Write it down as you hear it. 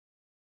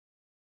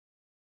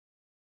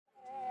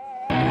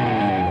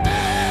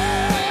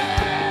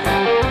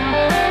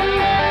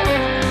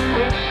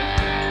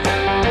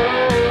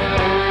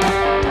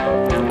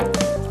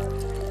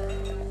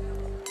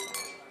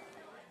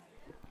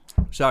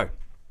So,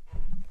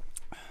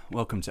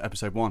 welcome to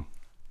episode 1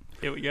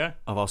 Here we go.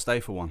 of our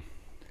Stay For One.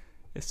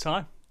 It's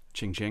time.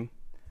 Ching ching.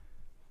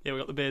 Yeah, we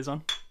got the beers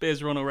on.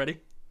 Beers are on already.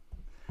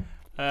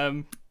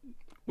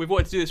 We've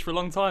wanted to do this for a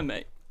long time,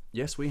 mate.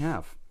 Yes, we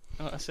have.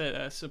 Like I said,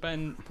 it's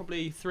been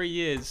probably 3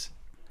 years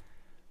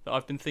that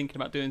I've been thinking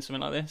about doing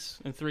something like this.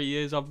 And 3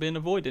 years I've been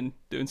avoiding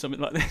doing something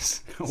like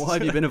this. Why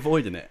have you been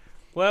avoiding it?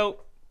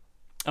 Well,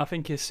 I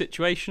think it's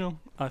situational.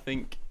 I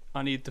think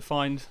I need to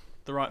find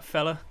the right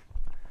fella.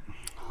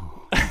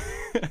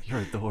 You're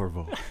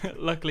adorable.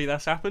 Luckily,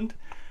 that's happened.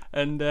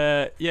 And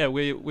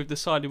we've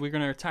decided we're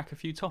going to attack a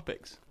few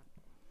topics.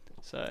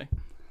 So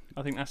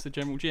I think that's the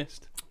general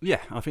gist.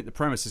 Yeah, I think the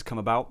premise has come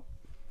about.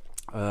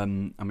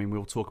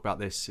 We'll talk about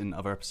this in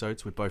other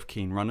episodes. We're both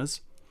keen runners.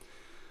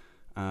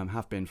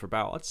 Have been for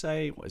about, I'd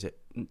say,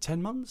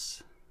 10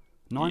 months?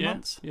 9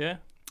 months? Yeah.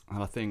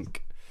 And I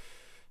think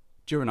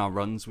during our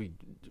runs, we've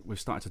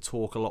started to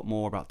talk a lot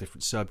more about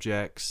different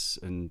subjects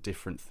and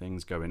different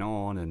things going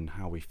on and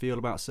how we feel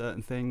about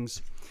certain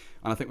things.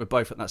 And I think we're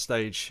both at that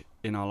stage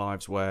in our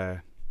lives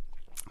where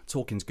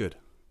talking's good.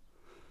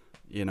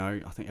 You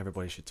know, I think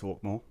everybody should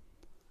talk more.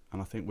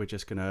 And I think we're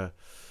just gonna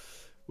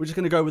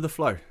go with the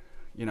flow.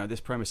 You know, this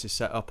premise is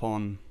set up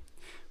on,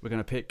 we're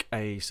gonna pick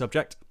a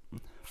subject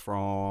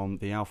from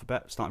the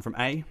alphabet, starting from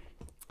A,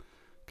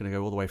 gonna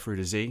go all the way through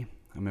to Z,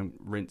 and then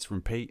rinse,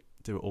 repeat,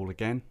 do it all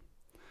again.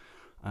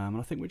 And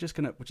I think we're just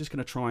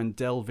gonna try and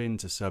delve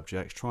into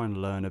subjects, try and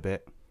learn a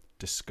bit,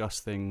 discuss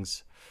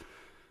things.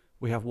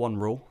 We have one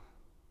rule,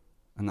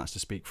 and that's to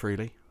speak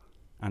freely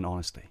and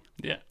honestly.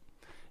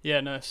 Yeah,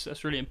 no,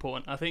 that's really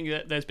important. I think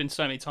that there's been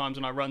so many times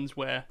on our runs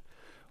where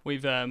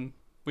we've kind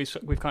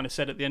of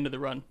said at the end of the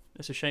run,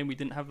 it's a shame we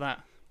didn't have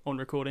that on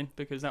recording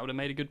because that would have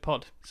made a good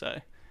pod. So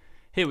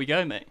here we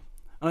go, mate.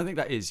 And I think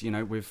that is, you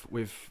know,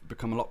 we've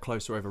become a lot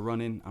closer over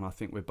running, and I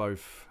think we're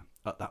both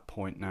at that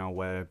point now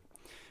where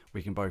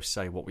we can both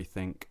say what we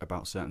think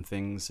about certain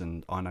things,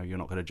 and I know you're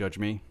not going to judge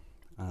me.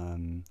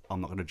 I'm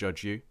not going to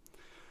judge you.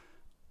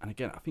 And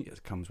again, I think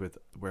it comes with,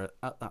 we're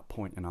at that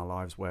point in our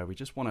lives where we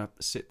just want to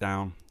sit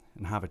down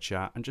and have a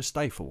chat and just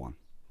stay for one.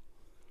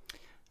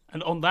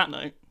 And on that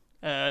note,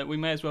 we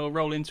may as well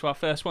roll into our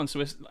first one.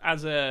 So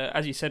as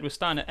you said, we're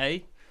starting at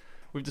A.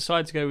 We've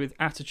decided to go with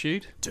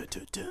attitude. Dun,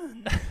 dun,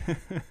 dun.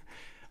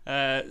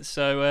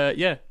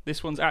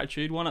 This one's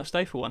attitude. Why not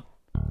stay for one?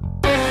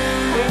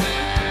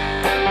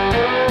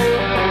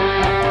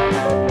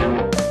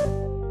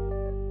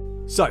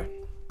 So,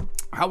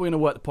 how we're going to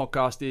work the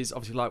podcast is,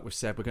 obviously, like we've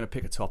said, we're going to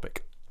pick a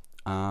topic.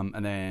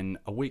 And then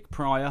a week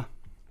prior,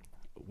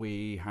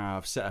 we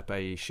have set up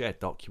a shared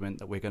document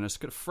that we're going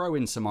to throw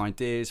in some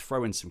ideas,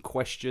 throw in some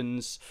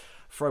questions,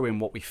 throw in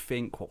what we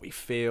think, what we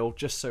feel,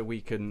 just so we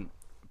can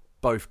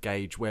both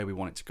gauge where we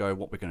want it to go,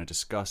 what we're going to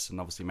discuss, and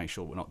obviously make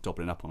sure we're not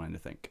doubling up on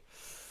anything.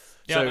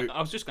 Yeah, So,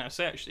 I was just going to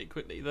say, actually,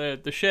 quickly,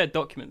 the shared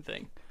document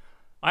thing,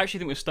 I actually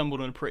think we've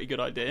stumbled on a pretty good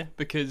idea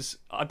because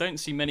I don't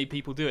see many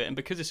people do it. And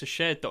because it's a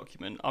shared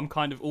document, I'm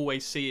kind of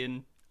always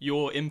seeing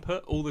your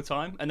input all the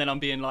time. And then I'm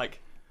being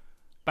like,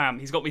 bam,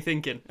 he's got me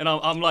thinking. And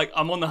I'm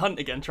on the hunt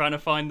again, trying to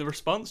find the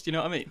response. Do you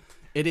know what I mean?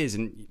 it is,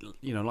 and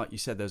you know, like you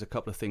said, there's a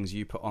couple of things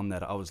you put on there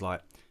that I was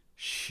like,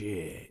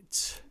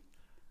 shit,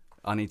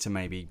 I need to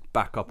maybe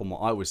back up on what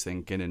I was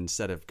thinking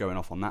instead of going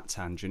off on that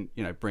tangent,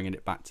 you know, bringing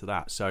it back to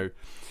that. So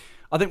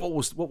I think what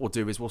we'll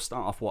do is we'll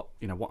start off what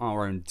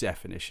our own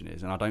definition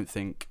is, and I don't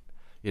think,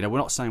 you know, we're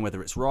not saying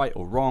whether it's right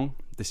or wrong.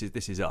 This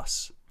is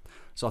us.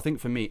 So I think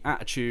for me,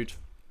 attitude,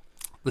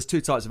 there's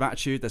two types of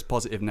attitude. There's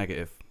positive,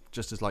 negative.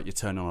 Just as like you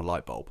turn on a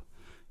light bulb,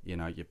 you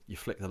know, you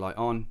flick the light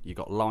on, you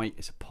got light.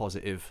 It's a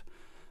positive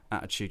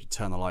attitude. You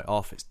turn the light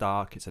off, it's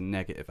dark. It's a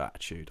negative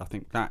attitude. I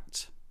think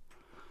that,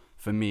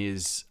 for me,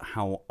 is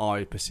how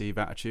I perceive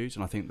attitudes,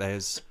 and I think I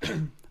don't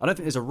think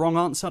there's a wrong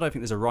answer. I don't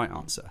think there's a right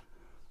answer.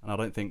 And I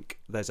don't think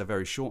there's a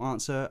very short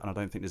answer, and I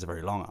don't think there's a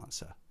very long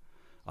answer.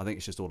 I think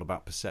it's just all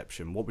about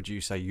perception. What would you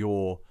say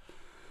your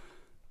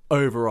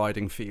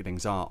overriding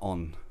feelings are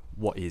on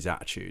what is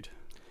attitude?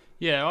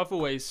 Yeah, I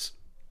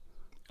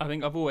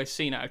think I've always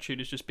seen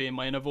attitude as just being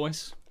my inner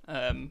voice.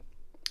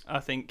 I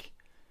think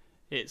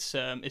it's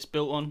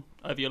built on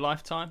over your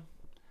lifetime.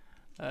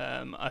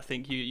 I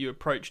think you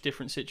approach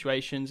different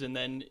situations, and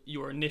then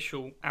your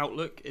initial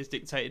outlook is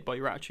dictated by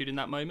your attitude in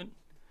that moment,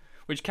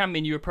 which can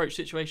mean you approach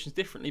situations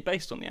differently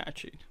based on the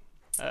attitude,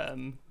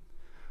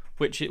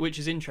 which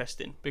is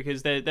interesting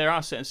because there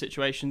are certain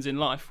situations in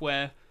life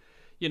where,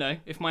 you know,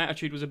 if my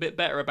attitude was a bit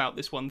better about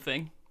this one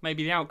thing,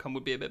 maybe the outcome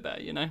would be a bit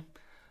better, you know.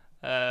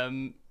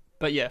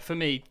 But yeah, for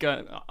me,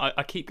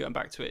 I keep going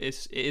back to it.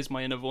 It is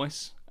my inner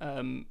voice,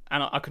 and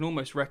I can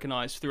almost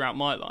recognise throughout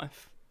my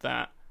life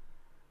that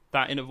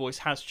inner voice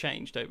has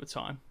changed over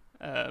time.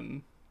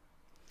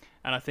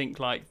 And I think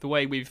like the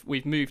way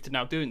we've moved to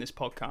now doing this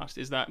podcast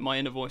is that my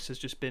inner voice has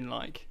just been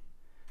like,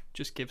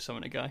 just give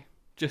someone a go,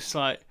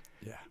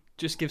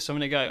 just give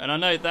someone a go. And I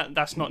know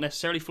that's not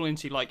necessarily falling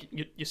into like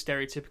your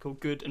stereotypical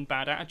good and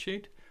bad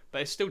attitude,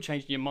 but it's still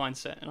changing your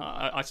mindset. And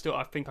I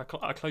think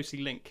I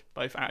closely link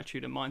both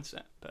attitude and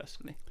mindset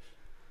personally.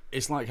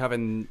 It's like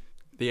having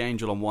the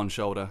angel on one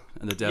shoulder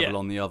and the devil Yeah.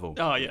 on the other.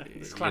 Oh yeah,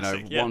 it's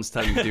classic. Yeah. One's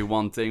telling you to do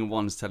one thing,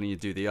 one's telling you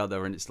to do the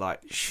other, and it's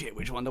like, shit,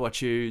 which one do I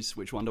choose?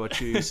 Which one do I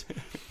choose?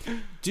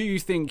 Do you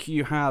think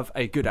you have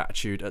a good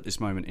attitude at this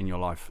moment in your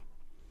life?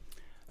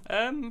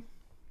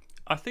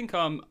 I think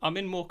I'm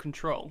in more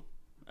control.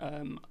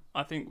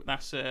 I think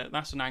that's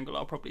an angle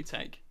I'll probably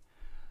take.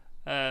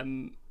 I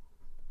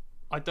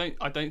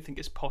don't think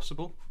it's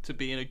possible to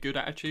be in a good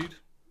attitude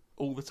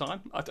all the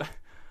time.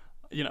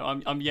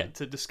 I'm yet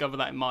to discover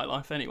that in my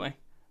life anyway.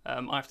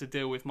 I have to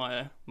deal with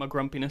my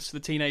grumpiness. The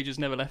teenagers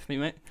never left me,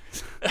 mate.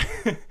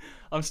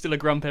 I'm still a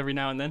grump every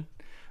now and then.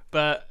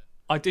 But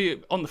I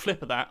do, on the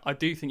flip of that, I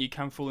do think you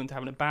can fall into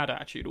having a bad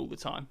attitude all the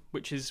time,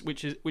 which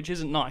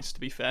isn't nice, to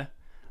be fair.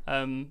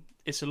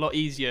 It's a lot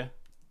easier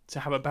to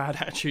have a bad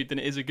attitude than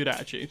it is a good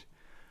attitude.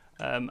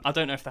 I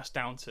don't know if that's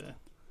down to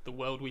the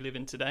world we live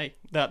in today,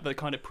 that the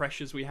kind of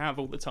pressures we have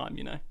all the time,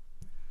 you know.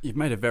 You've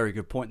made a very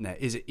good point there.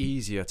 Is it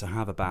easier to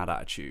have a bad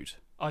attitude?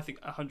 I think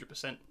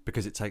 100%.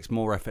 Because it takes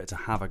more effort to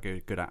have a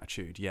good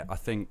attitude. Yeah, I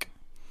think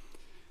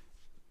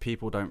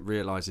people don't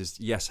realise is,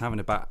 yes, having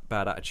a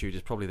bad attitude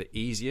is probably the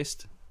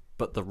easiest,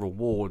 but the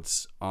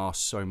rewards are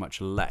so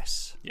much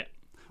less. Yeah.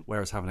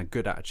 Whereas having a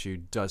good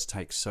attitude does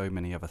take so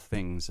many other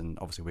things, and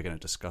obviously we're going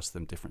to discuss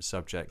them, different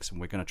subjects, and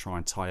we're going to try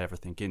and tie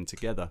everything in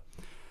together.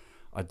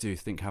 I do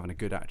think having a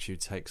good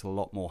attitude takes a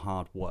lot more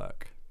hard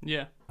work.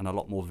 Yeah. And a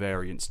lot more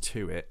variance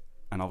to it,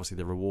 and obviously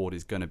the reward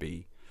is going to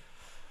be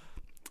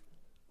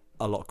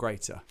a lot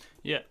greater.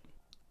 Yeah.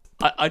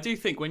 I do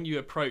think when you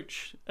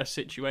approach a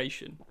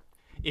situation,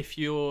 if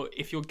you're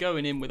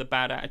going in with a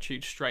bad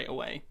attitude straight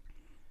away,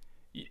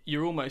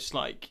 you're almost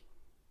like,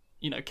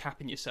 you know,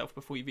 capping yourself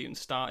before you've even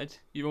started.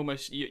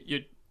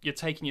 You're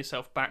taking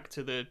yourself back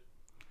to the,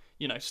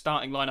 you know,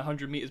 starting line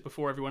 100 meters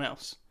before everyone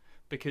else,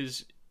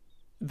 because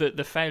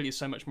the failure is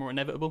so much more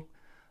inevitable.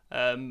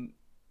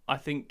 I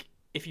think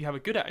if you have a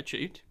good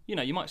attitude, you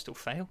know, you might still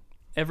fail.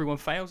 Everyone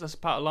fails. That's a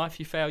part of life.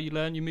 You fail, you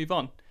learn, you move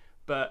on.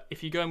 But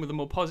if you go in with a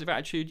more positive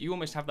attitude, you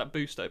almost have that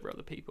boost over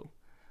other people.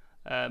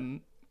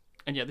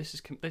 And yeah, this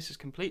is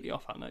completely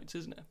off our notes,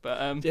 isn't it?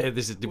 But yeah,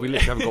 this is, we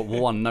literally haven't got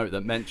one note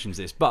that mentions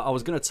this. But I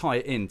was going to tie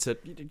it into,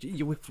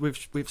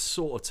 we've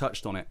sort of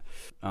touched on it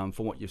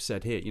from what you've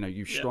said here. You know,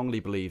 you strongly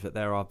believe that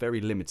there are very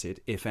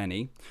limited, if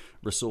any,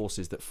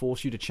 resources that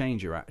force you to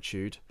change your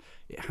attitude.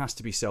 It has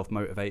to be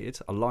self-motivated,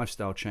 a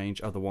lifestyle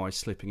change, otherwise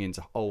slipping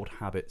into old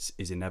habits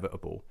is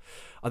inevitable.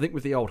 I think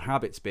with the old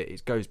habits bit,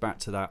 it goes back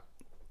to that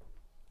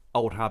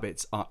old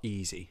habits are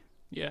easy.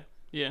 Yeah.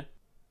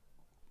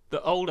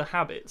 The older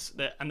habits,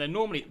 and they're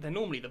normally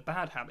the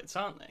bad habits,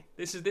 aren't they?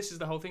 This is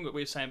the whole thing that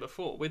we were saying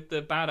before with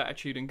the bad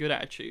attitude and good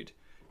attitude.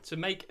 To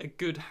make a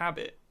good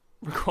habit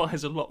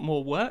requires a lot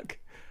more work.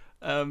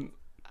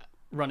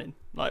 Running,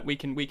 like we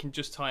can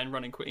just tie in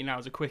running quickly now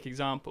as a quick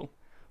example,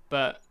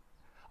 but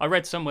I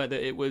read somewhere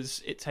that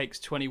it takes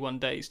 21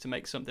 days to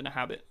make something a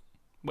habit,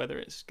 whether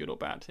it's good or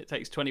bad. It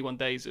takes 21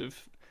 days of,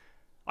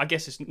 I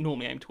guess it's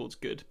normally aimed towards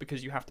good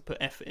because you have to put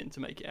effort in to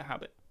make it a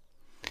habit.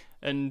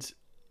 And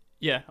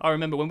yeah, I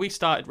remember when we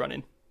started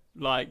running,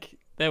 like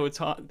there were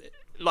times,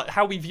 like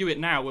how we view it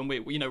now when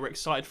we're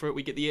excited for it,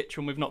 we get the itch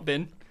when we've not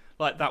been.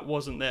 Like that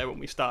wasn't there when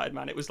we started,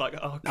 man. It was like,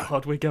 oh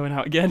God, we're going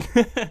out again.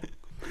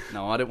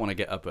 No, I didn't want to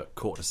get up at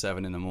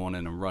 6:45 in the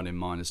morning and run in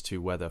 -2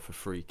 weather for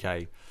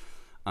 3K.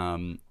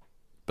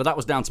 But that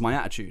was down to my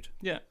attitude.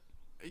 Yeah.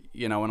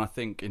 You know, and I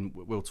think,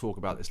 we'll talk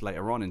about this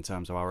later on in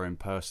terms of our own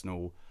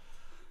personal,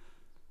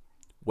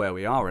 where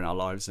we are in our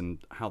lives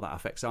and how that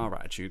affects our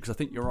attitude. Because I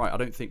think you're right. I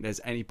don't think there's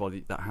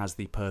anybody that has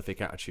the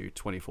perfect attitude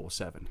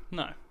 24/7.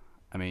 No.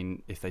 I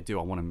mean, if they do,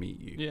 I want to meet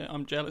you. Yeah,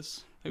 I'm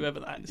jealous. Whoever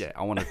that is. Yeah,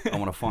 I want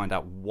to find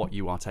out what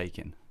you are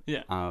taking.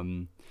 Yeah.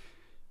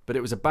 But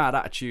it was a bad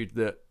attitude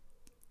that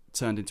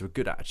turned into a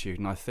good attitude,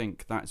 and I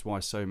think that's why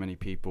so many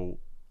people,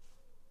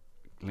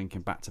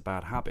 linking back to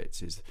bad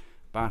habits, is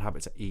bad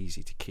habits are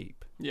easy to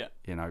keep. Yeah.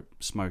 You know,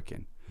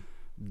 smoking,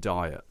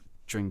 diet,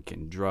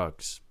 drinking,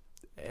 drugs,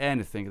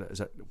 anything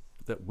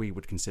that we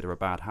would consider a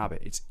bad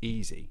habit, it's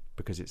easy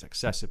because it's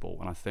accessible.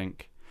 And I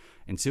think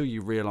until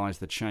you realise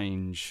the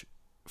change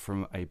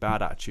from a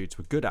bad attitude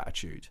to a good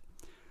attitude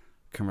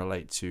can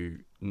relate to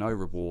no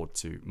reward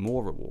to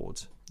more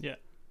reward, yeah,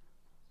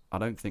 I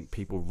don't think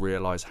people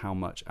realise how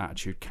much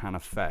attitude can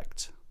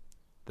affect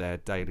their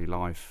daily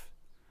life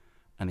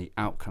and the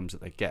outcomes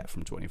that they get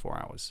from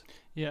 24 hours.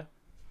 Yeah.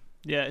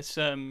 It's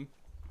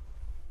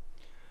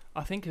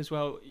I think as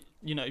well,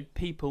 you know,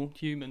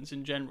 humans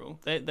in general,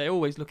 they're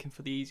always looking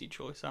for the easy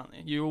choice, aren't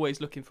they? You're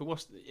always looking for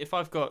if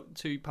I've got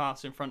two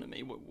paths in front of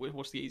me,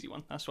 what's the easy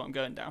one? That's what I'm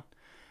going down.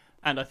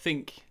 And I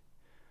think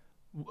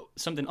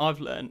something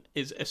I've learned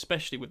is,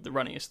 especially with the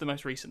running, it's the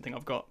most recent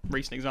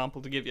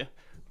example to give you,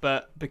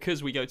 but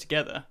because we go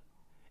together,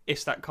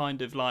 it's that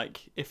kind of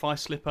like, if I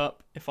slip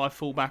up, if I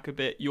fall back a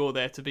bit, you're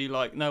there to be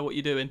like, no, what are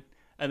you doing?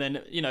 And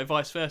then, you know,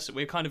 vice versa.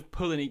 We're kind of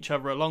pulling each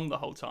other along the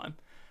whole time.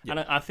 Yeah. And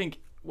I think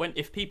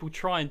if people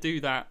try and do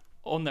that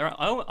on their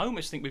own, I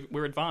almost think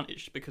we're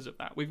advantaged because of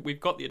that. We've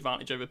got the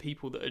advantage over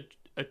people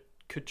that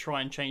could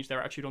try and change their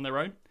attitude on their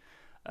own.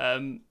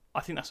 I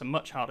think that's a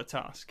much harder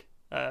task.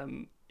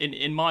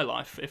 In my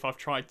life, if I've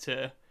tried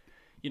to,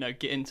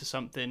 get into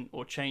something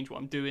or change what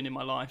I'm doing in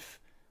my life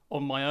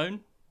on my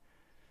own,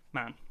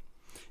 man,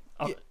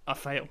 I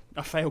fail.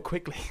 I fail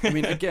quickly. I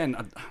mean, again,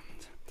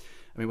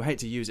 we hate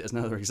to use it as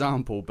another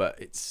example, but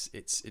it's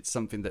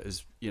something that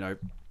has,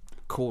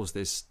 caused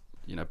this,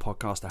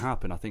 podcast to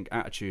happen. I think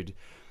Attitude,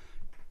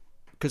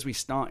 because we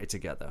started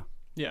together.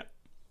 Yeah.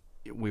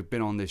 We've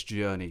been on this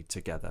journey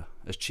together,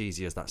 as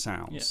cheesy as that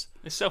sounds.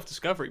 Yeah. It's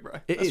self-discovery, bro.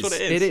 That's what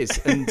it is.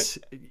 It is.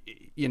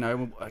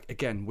 And,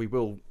 again, we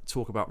will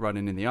talk about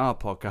running in the R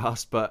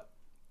podcast, but,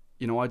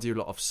 I do a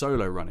lot of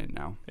solo running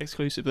now.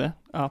 Exclusive there,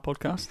 our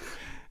podcast.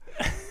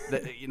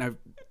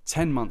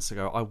 10 months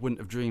ago, I wouldn't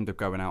have dreamed of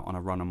going out on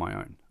a run on my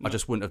own. No. I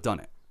just wouldn't have done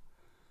it.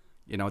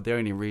 The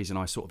only reason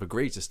I sort of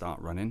agreed to start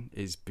running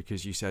is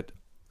because you said,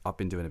 I've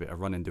been doing a bit of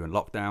running during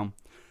lockdown.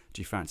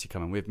 Do you fancy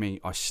coming with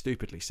me? I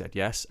stupidly said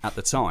yes at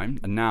the time,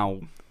 and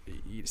now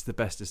it's the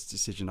best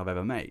decision I've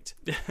ever made.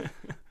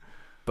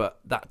 But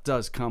that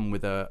does come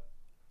with I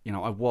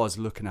was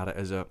looking at it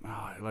as it'll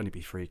only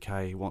be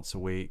 3K once a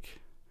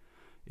week.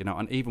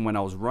 And even when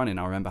I was running,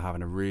 I remember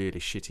having a really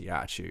shitty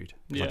attitude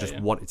because I just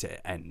wanted it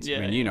to end.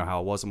 You know how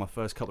I was on my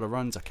first couple of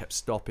runs. I kept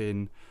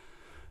stopping.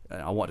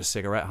 I wanted a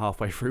cigarette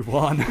halfway through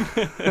one.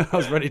 I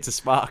was ready to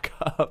spark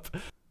up.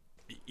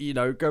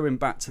 Going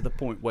back to the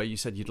point where you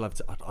said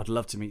I'd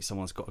love to meet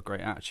someone who's got a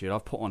great attitude.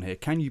 I've put on here,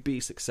 can you be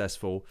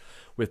successful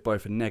with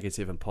both a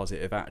negative and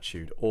positive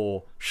attitude,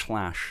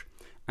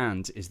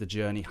 and is the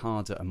journey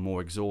harder and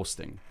more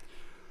exhausting?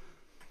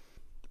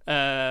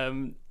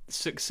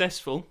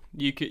 Successful.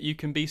 You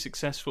can be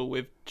successful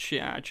with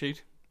shit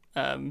attitude.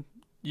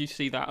 You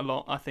see that a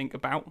lot, I think,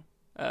 about.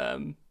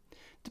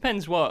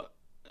 Depends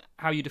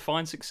how you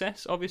define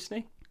success,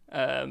 obviously.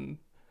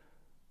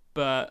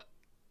 But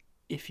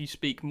if you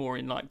speak more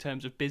in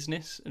terms of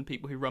business and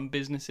people who run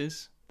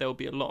businesses, there will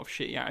be a lot of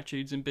shitty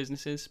attitudes in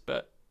businesses,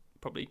 but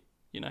probably,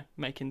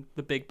 making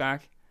the big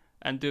bag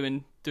and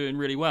doing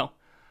really well.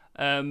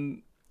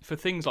 For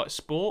things like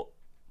sport,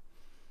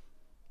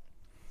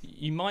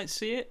 you might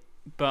see it,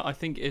 but I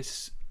think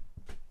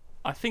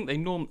they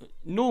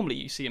normally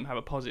you see them have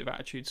a positive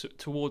attitude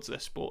towards their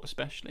sport,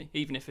 especially,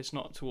 even if it's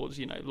not towards,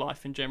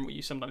 life in general.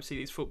 You sometimes see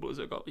these footballers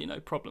that have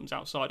got, problems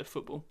outside of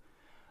football.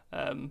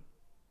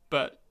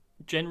 But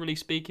generally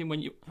speaking,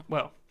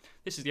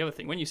 this is the other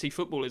thing. When you see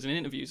footballers in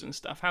interviews and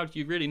stuff, how do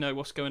you really know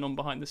what's going on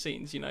behind the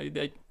scenes?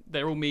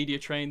 They're all media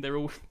trained. They're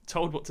all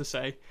told what to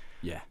say.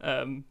 Yeah.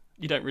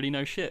 You don't really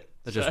know shit.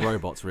 They're just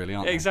robots, really,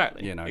 aren't they?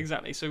 Exactly.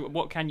 Exactly. So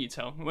what can you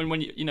tell when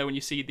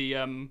you see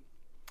the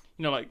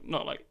not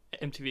like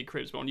MTV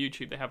Cribs, but on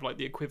YouTube they have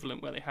the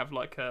equivalent where they have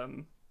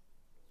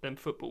them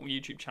football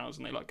YouTube channels,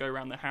 and they go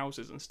around their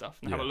houses and stuff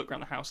and have a look around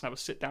the house and have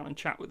a sit down and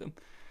chat with them,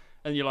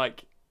 and you're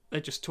they're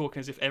just talking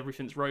as if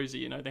everything's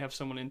rosy. They have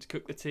someone in to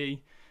cook the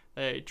tea,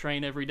 they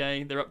train every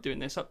day, they're up doing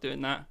this, up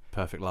doing that.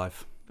 Perfect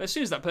life. But as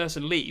soon as that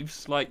person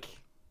leaves,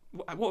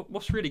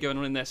 what's really going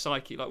on in their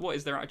psyche? What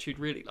is their attitude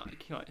really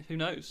like? Who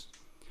knows?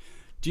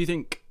 Do you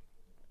think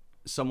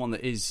someone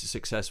that is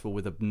successful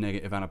with a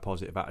negative and a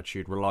positive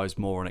attitude relies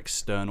more on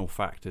external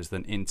factors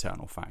than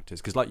internal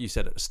factors? Because like you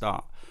said at the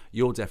start,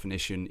 your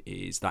definition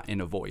is that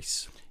inner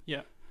voice.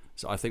 Yeah.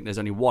 So I think there's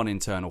only one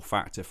internal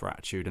factor for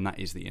attitude, and that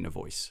is the inner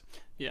voice.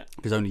 Yeah.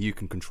 Because only you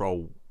can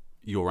control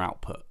your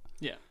output.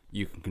 Yeah.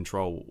 You can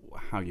control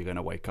how you're going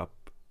to wake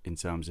up in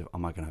terms of,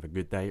 am I going to have a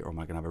good day or am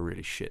I going to have a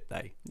really shit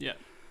day? Yeah.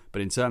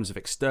 But in terms of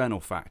external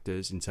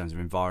factors, in terms of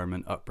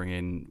environment,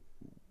 upbringing,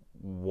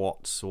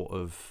 what sort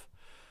of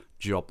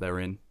job they're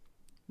in,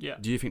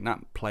 do you think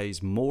that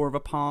plays more of a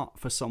part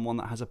for someone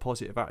that has a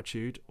positive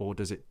attitude, or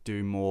does it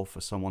do more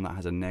for someone that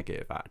has a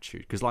negative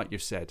attitude? Because like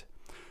you've said,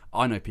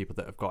 I know people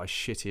that have got a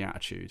shitty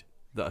attitude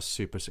that are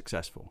super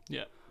successful.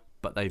 Yeah.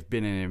 But they've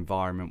been in an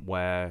environment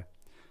where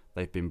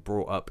they've been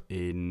brought up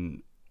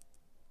in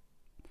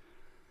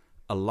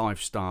a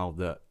lifestyle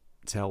that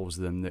tells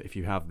them that if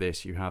you have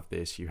this, you have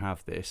this, you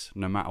have this,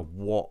 no matter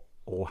what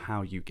or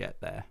how you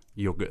get there,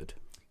 you're good.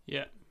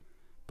 Yeah.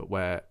 But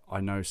where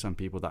I know some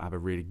people that have a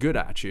really good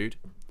attitude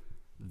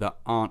that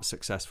aren't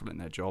successful in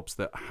their jobs,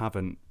 that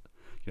haven't,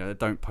 they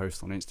don't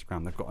post on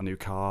Instagram they've got a new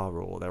car,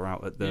 or they're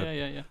out at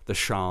the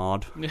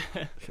Shard.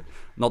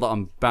 Not that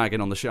I'm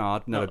bagging on the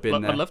Shard, never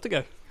been there. I'd love to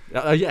go.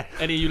 Yeah.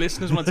 Any of you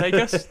listeners want to take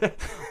us?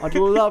 I'd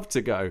love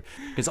to go,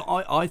 because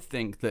I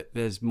think that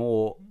there's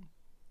more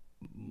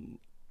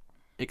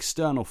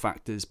external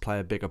factors play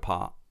a bigger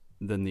part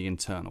than the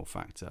internal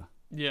factor.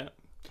 Yeah.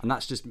 And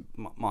that's just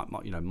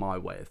my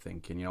way of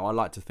thinking. I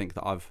like to think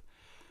that I've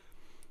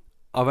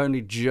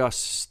only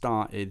just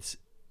started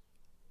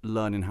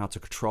learning how to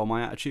control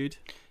my attitude.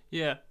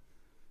 Yeah.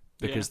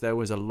 Because there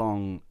was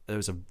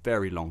a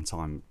very long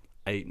time,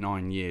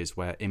 8-9 years,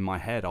 where in my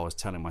head I was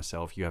telling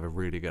myself, you have a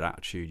really good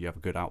attitude, you have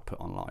a good output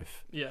on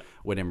life. Yeah.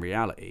 When in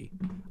reality,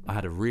 I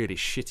had a really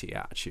shitty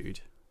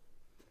attitude,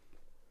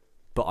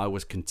 but I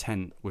was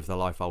content with the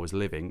life I was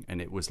living,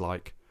 and it was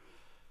like,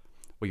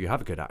 well, you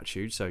have a good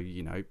attitude. So,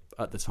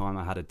 at the time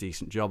I had a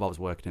decent job. I was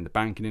working in the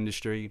banking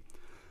industry.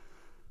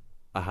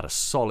 I had a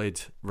solid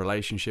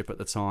relationship at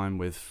the time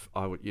with,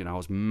 I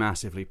was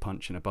massively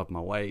punching above my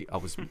weight. I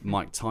was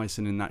Mike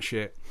Tyson in that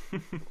shit.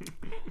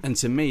 And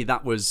to me,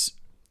 that was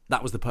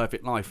the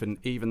perfect life. And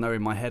even though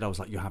in my head I was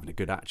like, you're having a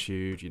good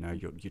attitude,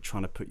 you're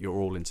trying to put your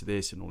all into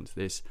this and all into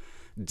this,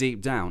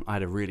 deep down I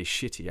had a really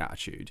shitty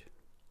attitude.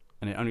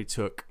 And it only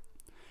took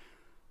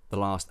the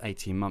last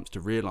 18 months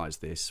to realise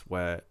this,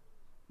 where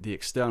the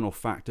external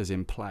factors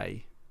in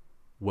play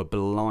were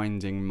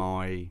blinding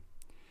my...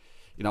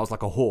 I was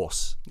like a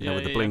horse,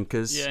 with the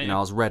blinkers. I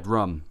was red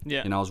rum.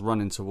 Yeah. I was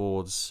running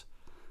towards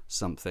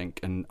something,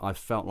 and I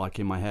felt like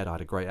in my head I had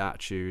a great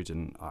attitude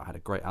and I had a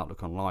great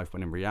outlook on life,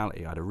 when in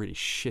reality I had a really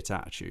shit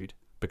attitude,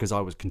 because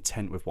I was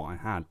content with what I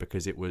had,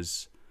 because it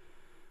was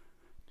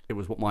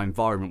what my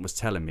environment was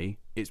telling me.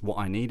 It's what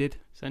I needed.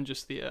 It's then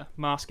just the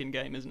masking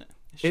game, isn't it?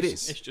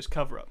 It's just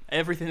cover up.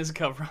 Everything is a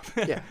cover up.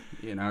 Yeah,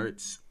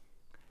 it's...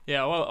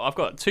 Yeah, well, I've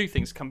got two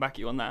things to come back at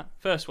you on that.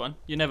 First one,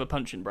 you're never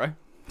punching, bro.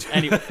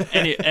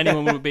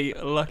 Anyone would be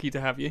lucky to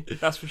have you,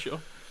 that's for sure.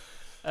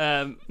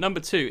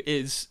 Number two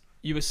is,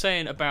 you were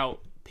saying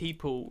about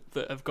people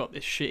that have got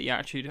this shitty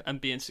attitude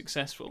and being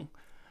successful.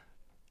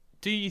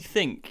 Do you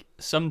think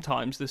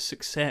sometimes the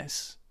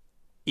success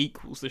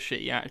equals the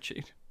shitty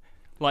attitude?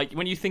 Like,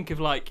 when you think of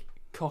like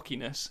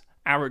cockiness,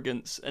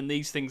 arrogance, and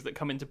these things that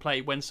come into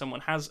play when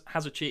someone has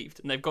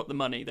achieved and they've got the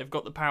money, they've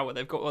got the power,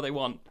 they've got what they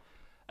want,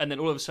 and then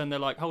all of a sudden they're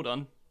like, hold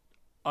on,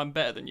 I'm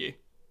better than you.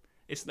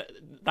 It's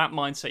that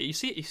mindset. You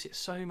see it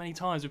so many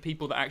times with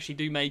people that actually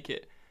do make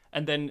it,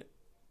 and then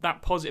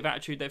that positive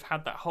attitude they've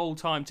had that whole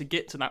time to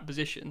get to that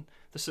position,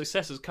 the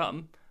success has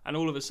come, and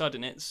all of a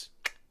sudden it's,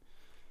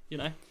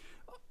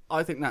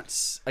 I think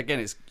that's,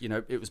 again, it's,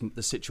 it was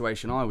the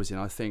situation I was in.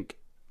 I think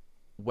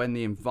when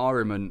the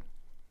environment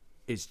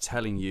is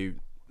telling you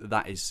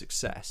that is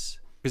success,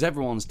 because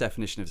everyone's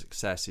definition of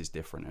success is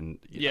different, and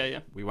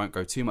we won't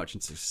go too much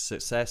into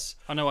success.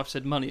 I know I've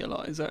said money a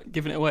lot. Is that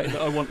giving it away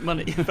that I want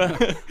money?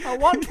 I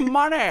want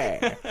money.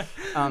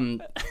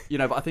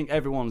 But I think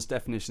everyone's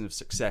definition of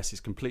success is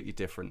completely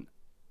different.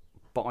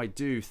 But I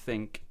do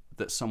think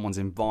that someone's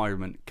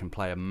environment can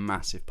play a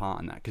massive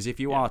part in that. Because if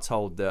you are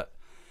told that,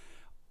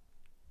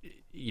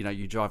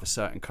 you drive a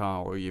certain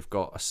car, or you've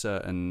got a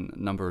certain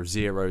number of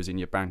zeros in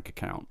your bank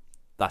account,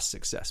 that's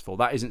successful.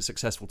 That isn't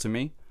successful to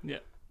me. Yeah.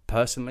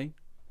 Personally.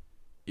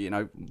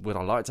 Would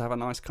I like to have a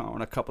nice car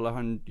and a couple of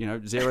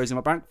hundred, zeros in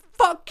my bank?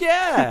 Fuck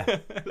yeah!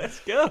 Let's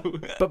go.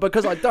 But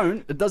because I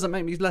don't, it doesn't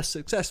make me less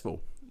successful.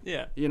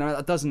 Yeah.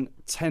 That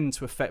doesn't tend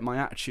to affect my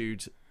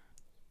attitude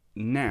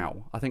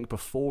now. I think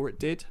before it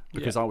did,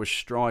 because I was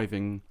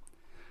striving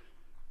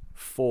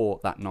for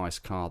that nice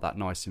car, that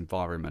nice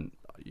environment.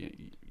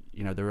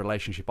 The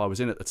relationship I was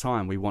in at the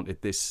time, we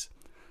wanted this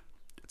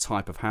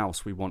type of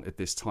house, we wanted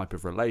this type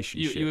of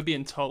relationship. You were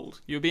being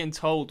told. You were being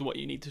told what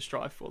you need to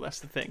strive for. That's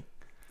the thing.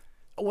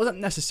 I wasn't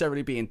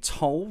necessarily being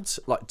told,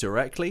 like,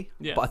 directly,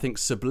 but I think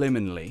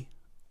subliminally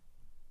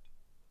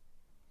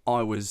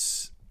I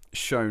was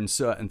shown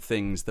certain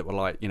things that were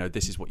like,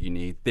 this is what you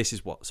need, this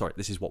is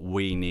what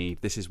we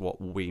need, this is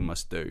what we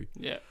must do.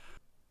 Yeah.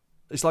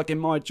 It's like in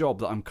my job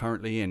that I'm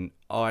currently in,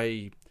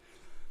 I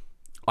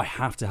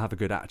have to have a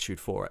good attitude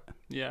for it.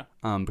 Yeah.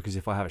 Because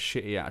if I have a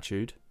shitty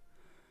attitude,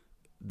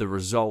 the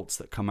results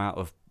that come out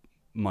of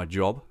my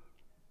job,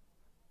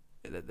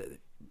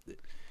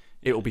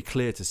 it will be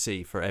clear to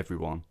see for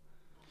everyone.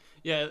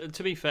 Yeah,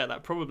 to be fair,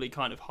 that probably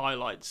kind of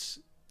highlights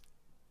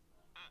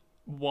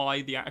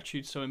why the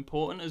attitude's so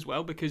important as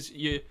well, because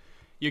you're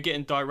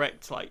getting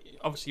direct, like,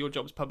 obviously your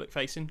job's public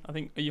facing. I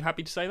think, are you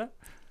happy to say that?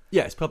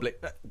 Yeah, it's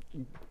public.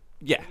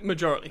 Yeah.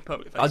 Majority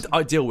public facing.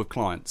 I deal with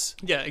clients.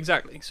 Yeah,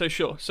 exactly. So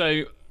sure.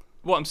 So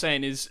what I'm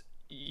saying is,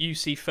 you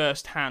see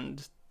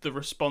firsthand the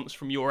response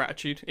from your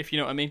attitude, if you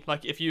know what I mean.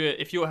 Like, if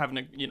you're having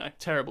a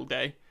terrible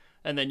day,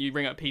 and then you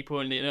ring up people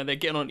and they're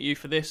getting on to you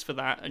for this, for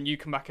that, and you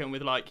come back in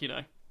with like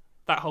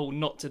that whole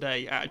not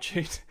today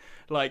attitude.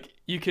 Like,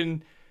 you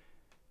can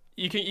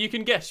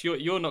guess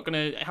you're not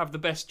going to have the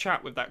best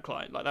chat with that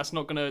client. Like, that's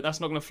not going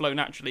to flow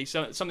naturally.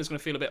 So something's going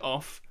to feel a bit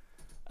off,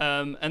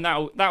 and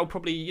that'll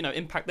probably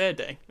impact their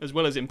day as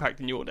well as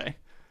impacting your day.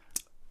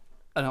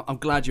 And I'm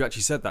glad you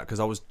actually said that,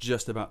 because I was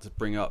just about to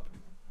bring up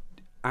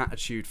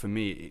attitude. For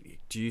me,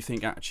 do you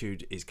think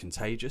attitude is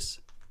contagious?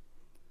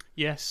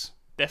 Yes,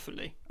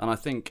 definitely. And I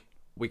think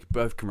we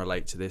both can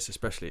relate to this,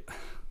 especially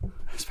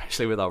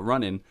with our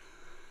running.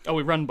 Oh,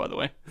 we run, by the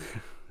way.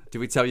 Did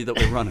we tell you that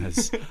we're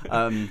runners?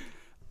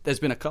 There's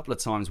been a couple of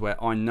times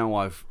where I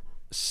know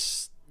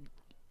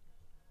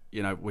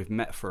we've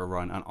met for a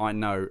run, and I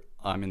know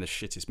I'm in the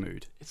shittest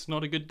mood. It's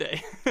not a good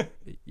day.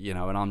 And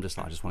I'm just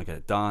like, I just want to get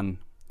it done.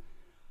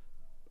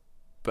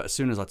 But as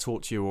soon as I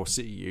talk to you or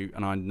see you,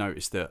 and I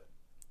notice that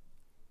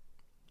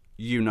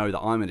that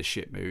I'm in a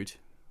shit mood,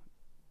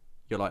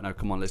 you're like, no,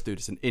 come on, let's do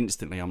this. And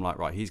instantly I'm like,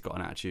 right, he's got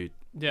an attitude.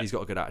 Yeah. He's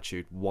got a good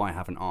attitude. Why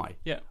haven't I?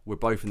 Yeah. We're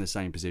both in the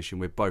same position.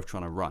 We're both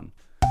trying to run.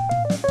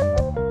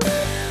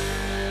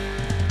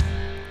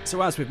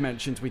 So as we've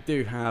mentioned, we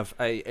do have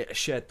a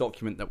shared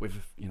document that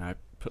we've,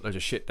 put loads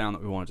of shit down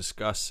that we want to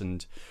discuss.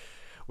 And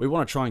we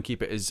want to try and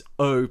keep it as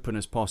open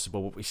as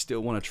possible, but we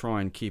still want to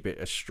try and keep it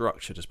as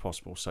structured as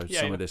possible, so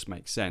some of this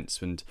makes sense.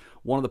 And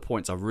one of the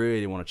points I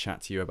really want to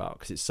chat to you about,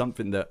 because it's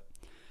something that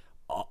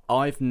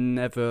I've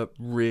never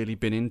really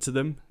been into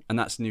them, and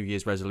that's New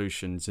Year's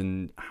resolutions.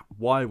 And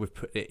why we've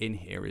put it in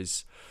here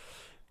is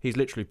he's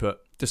literally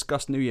put,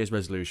 discuss New Year's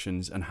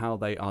resolutions and how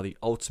they are the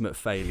ultimate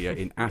failure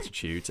in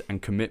attitude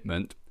and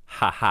commitment.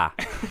 Ha ha.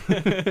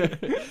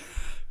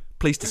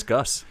 Please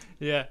discuss.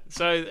 Yeah,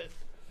 so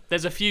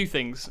there's a few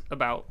things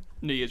about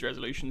New Year's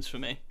resolutions for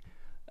me.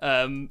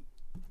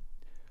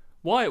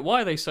 Why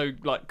are they so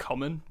like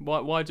common?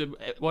 Why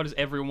does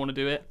everyone want to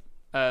do it?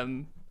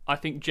 I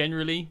think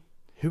generally,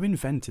 who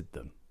invented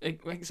them?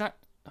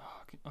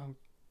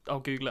 I'll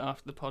Google it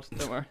after the pod.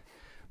 Don't worry.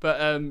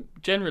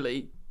 But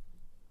generally,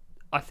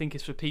 I think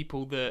it's for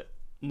people that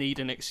need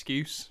an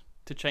excuse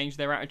to change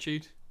their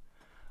attitude.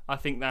 I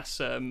think that's.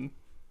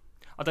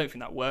 I don't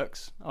think that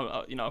works.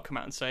 I'll come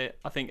out and say it.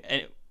 I think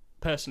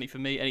personally, for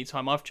me,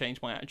 anytime I've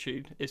changed my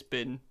attitude, it's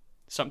been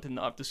something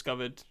that I've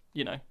discovered,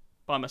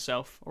 by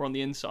myself or on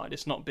the inside.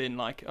 It's not been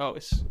like, oh,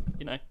 it's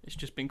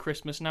just been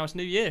Christmas, now it's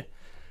New Year,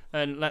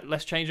 and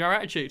let's change our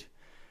attitude.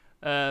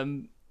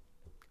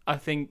 I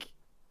think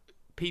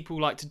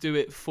people like to do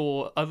it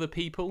for other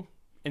people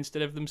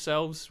instead of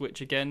themselves,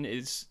 which again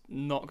is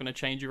not going to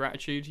change your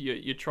attitude.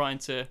 You're trying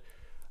to.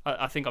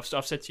 I think I've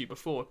said to you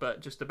before,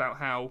 but just about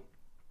how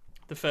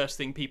the first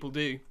thing people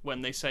do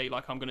when they say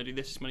like I'm going to do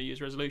this is my New Year's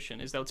resolution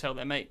is they'll tell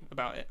their mate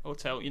about it or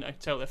tell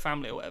their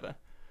family or whatever.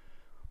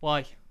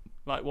 Why?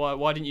 Like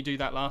why didn't you do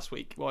that last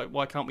week?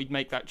 Why can't we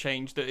make that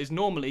change that is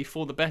normally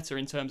for the better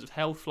in terms of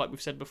health? Like we've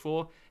said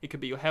before, it could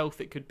be your health,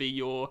 it could be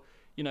your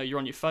you're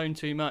on your phone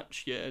too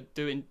much, you're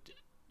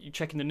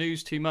checking the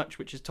news too much,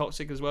 which is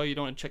toxic as well. You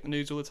don't want to check the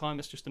news all the time,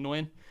 it's just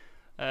annoying.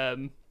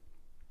 And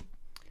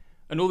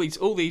all these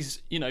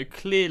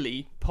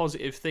clearly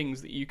positive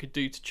things that you could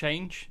do to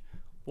change.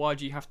 Why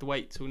do you have to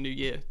wait till New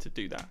Year to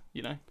do that,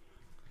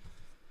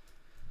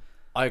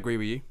 I agree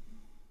with you.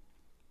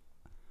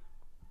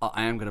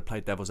 I am going to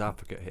play devil's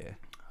advocate here.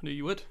 I knew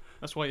you would.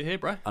 That's why you're here,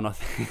 bro. And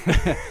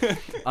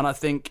I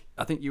think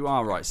you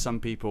are right. Some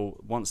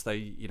people, once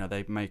they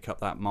make up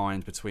that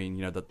mind between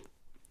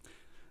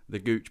the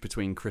gooch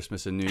between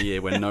Christmas and New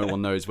Year, when no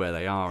one knows where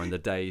they are and the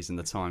days and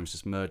the times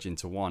just merge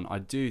into one. I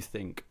do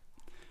think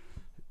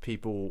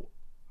people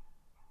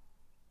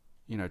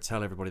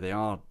tell everybody they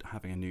are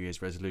having a New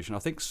Year's resolution. I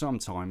think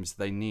sometimes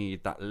they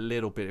need that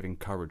little bit of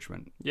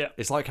encouragement. Yeah.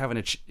 It's like having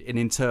an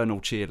internal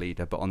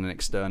cheerleader, but on an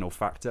external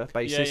factor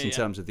basis in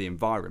terms of the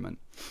environment.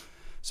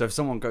 So if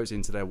someone goes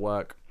into their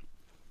work,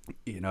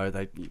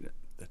 they're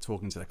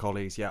talking to their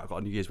colleagues, I've got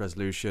a New Year's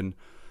resolution,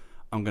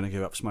 I'm going to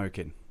give up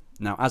smoking.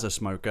 Now, as a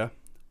smoker,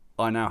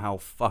 I know how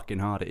fucking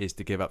hard it is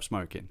to give up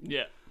smoking.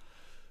 Yeah.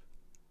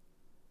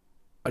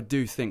 I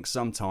do think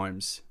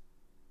sometimes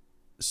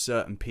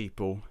certain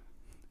people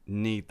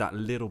need that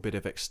little bit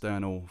of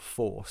external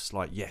force,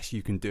 like, yes,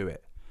 you can do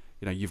it,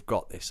 you've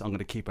got this, I'm going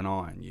to keep an eye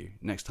on you,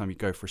 next time you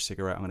go for a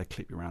cigarette I'm going to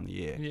clip you around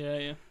the ear.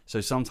 Yeah.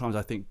 So sometimes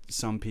I think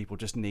some people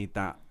just need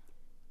that,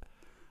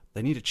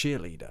 they need a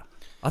cheerleader.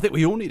 I think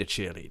we all need a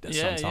cheerleader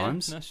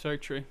sometimes. That's very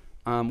true.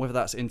 Whether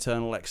that's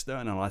internal,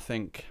 external. I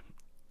think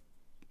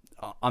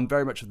I'm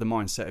very much of the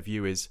mindset of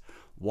you is,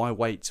 why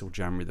wait till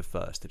January the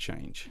 1st to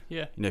change?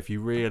 Yeah. If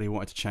you really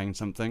wanted to change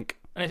something.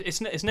 And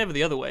it's never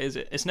the other way, is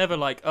it? It's never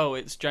like, oh,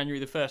 it's January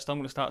the 1st, I'm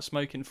going to start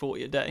smoking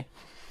 40 a day.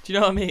 Do you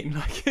know what I mean?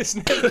 Like, it's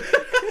never,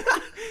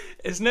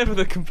 it's never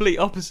the complete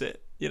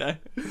opposite,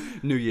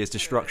 New Year's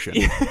destruction.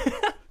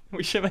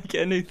 We should make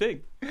it a new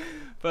thing.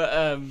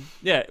 But,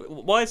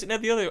 why is it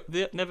never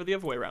the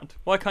other way around?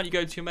 Why can't you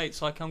go to your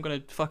mates like, I'm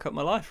going to fuck up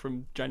my life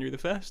from January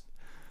the 1st?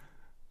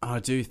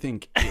 I do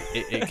think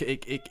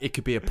it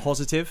could be a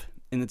positive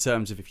in the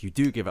terms of if you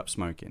do give up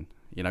smoking,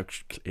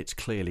 it's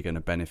clearly going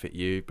to benefit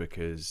you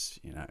because,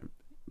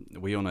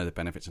 we all know the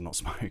benefits of not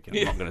smoking.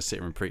 I'm not going to sit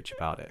here and preach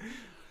about it.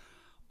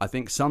 I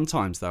think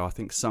sometimes, though,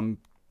 some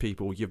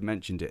people, you've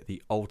mentioned it,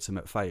 the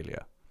ultimate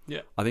failure.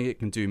 Yeah. I think it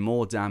can do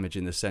more damage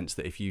in the sense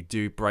that if you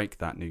do break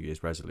that New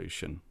Year's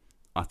resolution,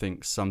 I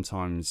think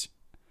sometimes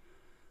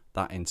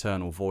that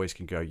internal voice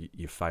can go,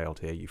 you failed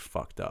here, you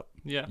fucked up.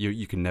 Yeah.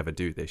 You can never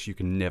do this. You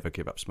can never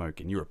give up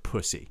smoking. You're a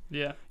pussy.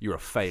 Yeah. You're a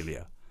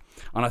failure.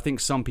 And I think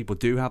some people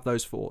do have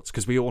those thoughts,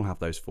 because we all have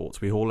those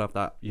thoughts. We all have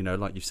that,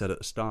 like you said at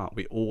the start,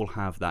 we all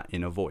have that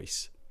inner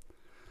voice.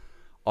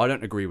 I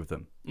don't agree with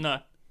them. No.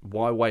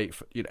 Why wait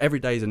for, every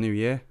day's a new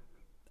year.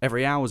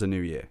 Every hour's a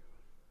new year.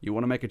 You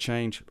want to make a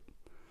change?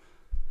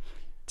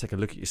 Take a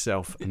look at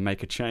yourself and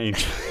make a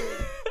change.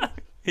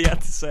 He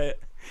had to say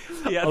it.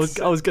 I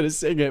was going to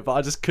sing it, but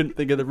I just couldn't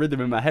think of the rhythm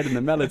in my head and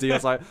the melody. I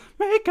was like,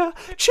 make a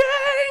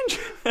change.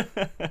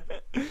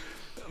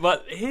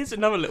 But here's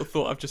another little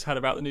thought I've just had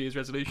about the New Year's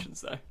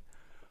resolutions, though.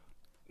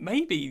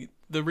 Maybe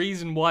the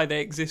reason why they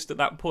exist at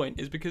that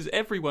point is because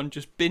everyone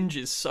just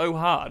binges so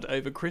hard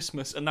over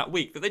Christmas and that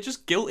week that they're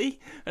just guilty.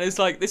 And it's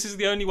like, this is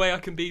the only way I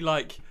can be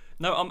like,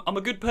 no, I'm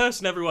a good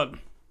person, everyone.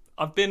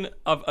 I've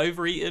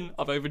overeaten,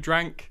 I've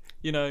overdrank,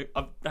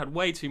 I've had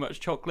way too much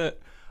chocolate.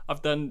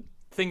 I've done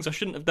things I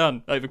shouldn't have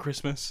done over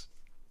Christmas.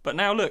 But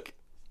now look,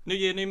 new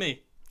year, new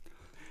me.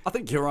 I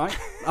think you're right.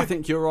 I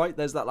think you're right.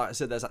 There's that, like I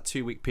said, there's that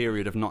 2-week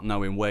period of not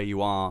knowing where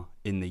you are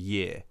in the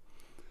year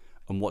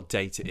and what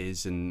date it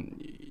is.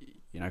 And,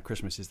 you know,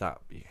 Christmas is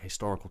that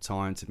historical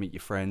time to meet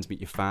your friends,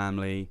 meet your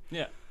family.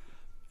 Yeah.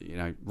 You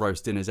know,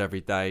 roast dinners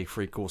every day,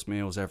 3-course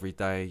meals every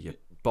day, your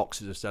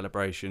boxes of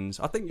celebrations.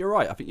 I think you're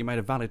right. I think you made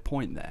a valid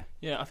point there.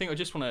 Yeah, I think I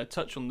just want to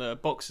touch on the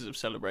boxes of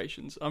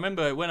celebrations. I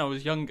remember when I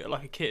was younger,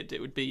 like a kid,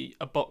 it would be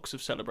a box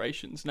of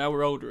celebrations. Now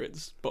we're older,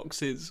 it's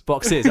boxes.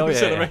 Boxes, oh yeah.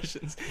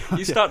 Celebrations. Yeah.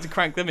 You start to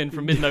crank them in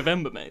from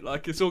mid-November, mate.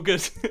 Like, it's all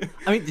good.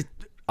 I mean,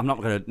 I'm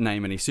not going to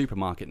name any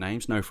supermarket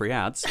names, no free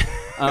ads.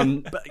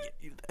 But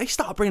they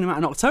started bringing them out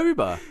in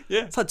October.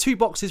 Yeah. It's like 2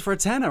 boxes for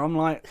 £10. I'm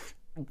like,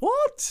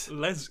 what?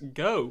 Let's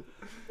go.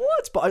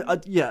 What? But I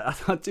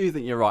do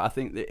think you're right. I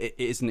think that it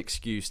is an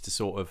excuse to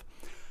sort of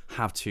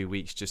have 2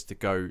 weeks just to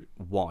go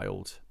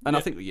wild. And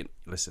I think,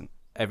 listen,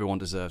 everyone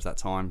deserves that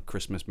time.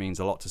 Christmas means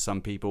a lot to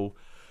some people.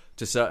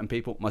 To certain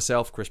people,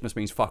 myself, Christmas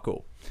means fuck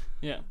all.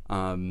 Yeah.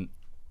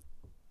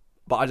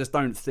 But I just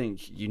don't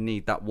think you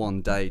need that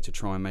one day to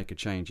try and make a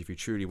change. If you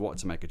truly want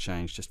to make a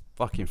change, just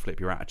fucking flip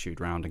your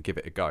attitude round and give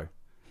it a go.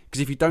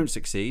 Because if you don't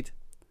succeed,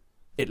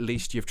 at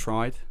least you've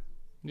tried.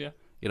 Yeah.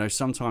 You know,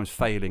 sometimes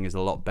failing is a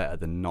lot better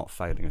than not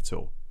failing at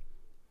all.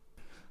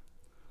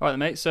 All right, then,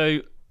 mate. So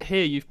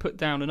here you've put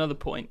down another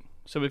point.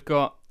 So we've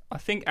got, I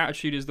think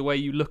attitude is the way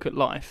you look at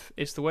life.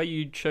 It's the way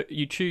you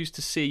choose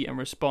to see and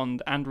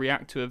respond and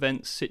react to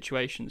events,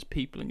 situations,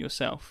 people, and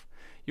yourself.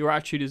 Your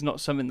attitude is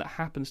not something that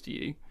happens to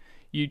you.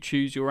 You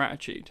choose your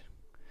attitude.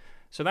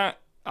 So that,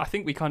 I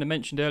think we kind of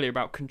mentioned earlier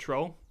about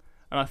control.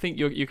 And I think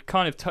you're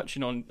kind of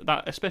touching on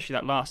that, especially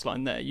that last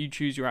line there. You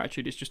choose your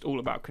attitude. It's just all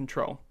about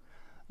control.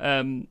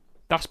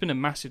 That's been a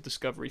massive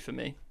discovery for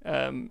me.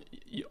 I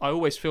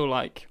always feel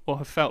like, or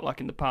have felt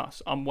like in the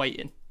past, I'm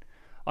waiting.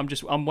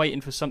 I'm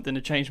waiting for something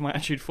to change my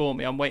attitude for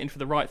me. I'm waiting for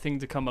the right thing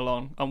to come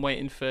along. I'm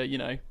waiting for,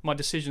 my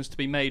decisions to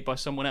be made by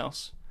someone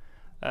else.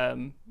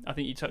 I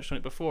think you touched on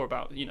it before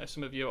about,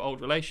 some of your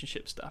old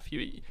relationship stuff.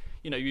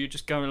 You're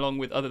just going along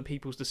with other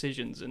people's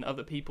decisions and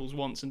other people's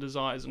wants and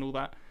desires and all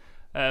that.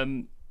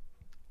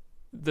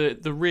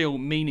 The real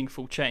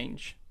meaningful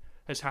change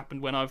has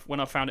happened when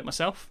I've found it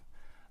myself.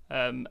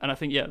 And I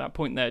think, that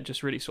point there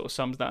just really sort of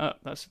sums that up.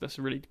 That's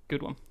a really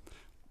good one.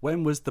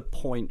 When was the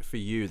point for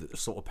you that the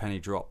sort of penny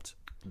dropped,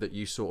 that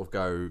you sort of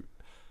go,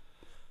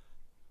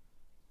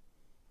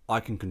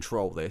 I can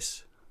control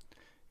this?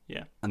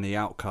 Yeah. And the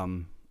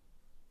outcome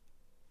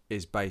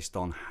is based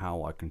on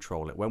how I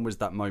control it. When was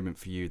that moment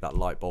for you, that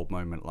light bulb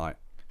moment, like,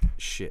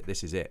 shit,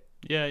 this is it?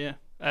 Yeah.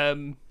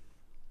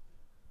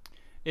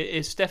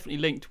 It's definitely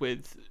linked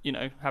with,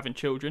 having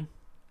children.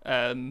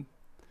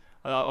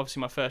 Obviously,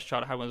 my first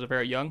child I had when I was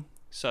very young,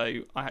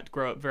 so I had to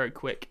grow up very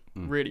quick,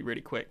 really, really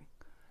quick.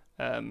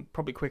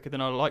 Probably quicker than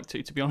I'd like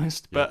to be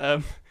honest.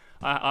 Yeah.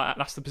 But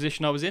that's the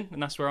position I was in,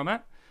 and that's where I'm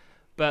at.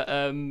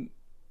 But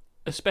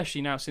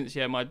especially now, since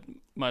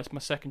my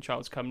second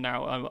child's come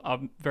now,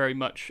 I'm very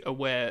much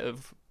aware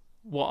of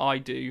what I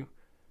do.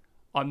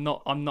 I'm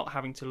not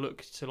having to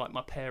look to like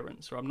my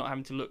parents, or I'm not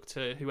having to look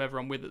to whoever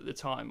I'm with at the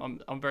time.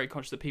 I'm very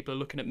conscious that people are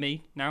looking at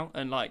me now,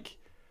 and like,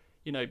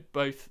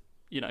 both.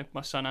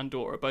 My son and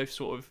daughter are both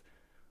sort of,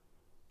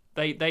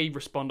 they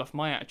respond off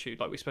my attitude,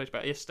 like we spoke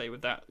about yesterday,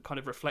 with that kind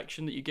of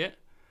reflection that you get.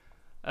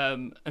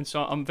 And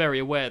so I'm very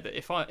aware that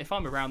if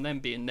I'm around them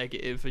being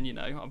negative and,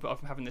 I'm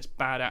having this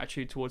bad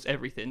attitude towards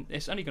everything,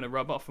 it's only going to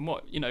rub off. And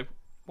what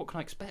can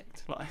I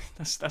expect? Like,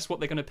 that's what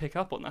they're going to pick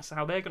up on. That's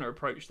how they're going to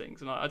approach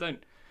things. And I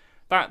don't,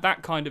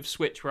 that kind of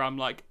switch where I'm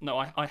like, no,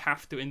 I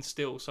have to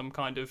instill some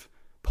kind of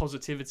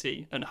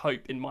positivity and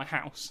hope in my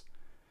house.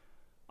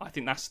 I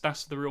think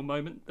that's the real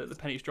moment that the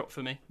pennies dropped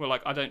for me. Well,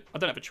 like I don't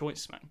have a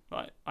choice, man.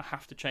 Like I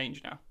have to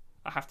change now.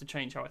 I have to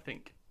change how I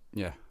think.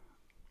 Yeah,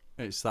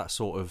 it's that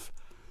sort of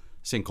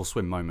sink or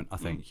swim moment. I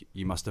think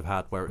you must have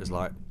had where it was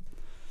like,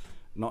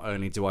 not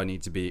only do I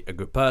need to be a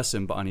good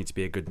person, but I need to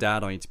be a good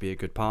dad. I need to be a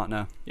good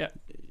partner. Yeah.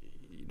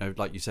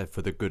 Like you said,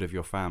 for the good of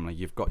your family,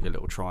 you've got your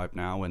little tribe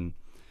now, and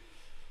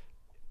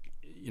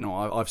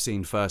I've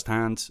seen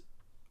firsthand.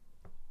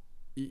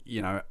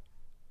 You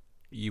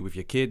with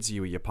your kids,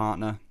 you with your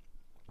partner.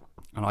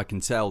 And I can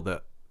tell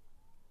that,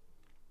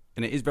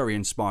 and it is very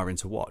inspiring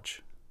to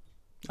watch.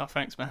 Oh,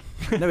 thanks, man.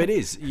 No, it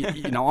is.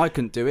 I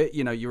couldn't do it.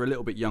 You're a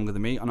little bit younger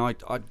than me, and I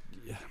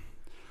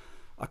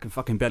can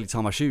fucking barely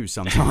tie my shoes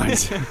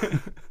sometimes.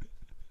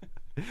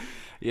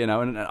 And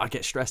I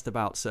get stressed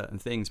about certain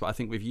things. But I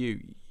think with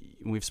you,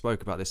 we've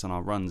spoke about this on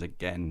our runs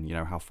again.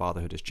 How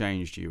fatherhood has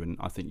changed you, and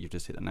I think you've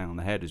just hit the nail on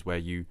the head. Is where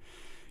you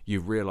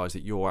realise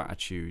that your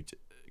attitude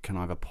can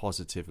either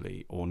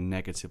positively or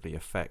negatively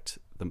affect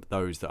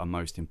those that are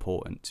most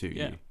important to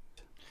you.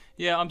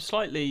 Yeah,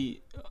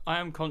 I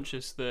am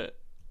conscious that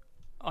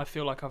I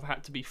feel like I've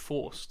had to be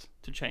forced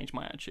to change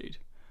my attitude.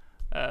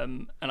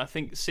 And I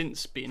think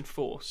since being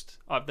forced,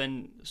 I've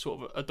then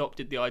sort of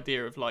adopted the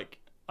idea of like,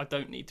 I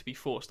don't need to be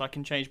forced. I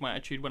can change my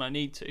attitude when I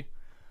need to.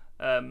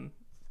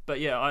 But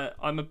yeah,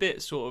 I'm a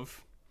bit sort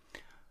of,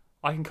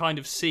 I can kind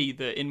of see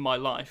that in my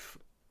life,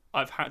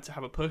 I've had to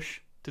have a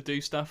push to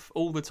do stuff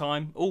all the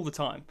time,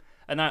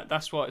 and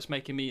that's why it's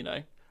making me,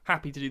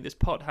 happy to do this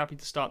pod, happy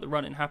to start the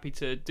running, happy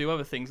to do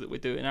other things that we're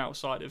doing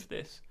outside of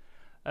this,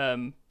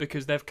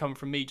 because they've come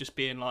from me just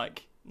being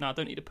like, no, I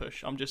don't need a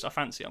push. I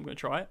fancy it. I'm going to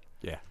try it.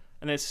 Yeah.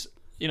 And it's,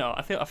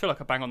 I feel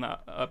like I bang on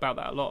about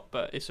that a lot,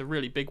 but it's a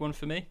really big one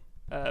for me.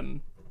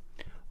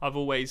 I've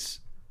always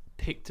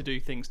picked to do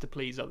things to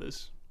please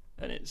others,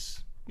 and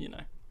it's,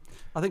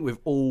 I think we're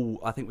all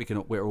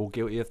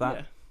guilty of that.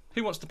 Yeah.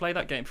 Who wants to play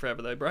that game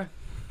forever though, bro?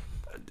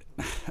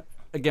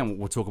 Again,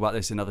 we'll talk about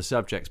this in other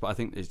subjects, but I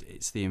think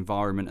it's the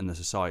environment and the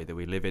society that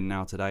we live in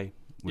now today,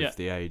 with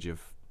the age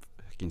of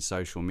fucking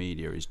social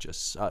media, is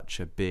just such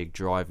a big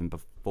driving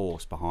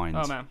force behind.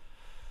 Oh man.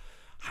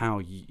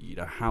 How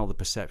how the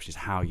perception is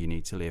how you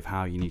need to live,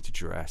 how you need to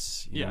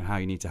dress, you know, how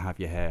you need to have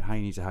your hair, how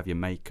you need to have your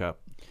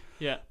makeup,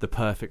 the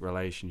perfect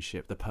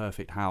relationship, the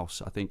perfect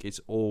house. I think it's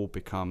all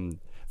become,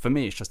 for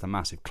me, it's just a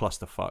massive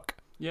clusterfuck.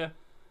 Yeah.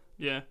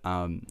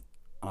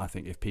 I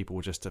think if people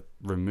were just to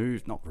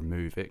not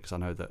remove it, because I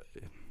know that,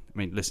 I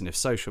mean, listen, if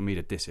social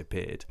media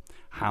disappeared,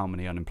 how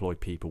many unemployed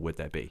people would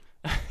there be?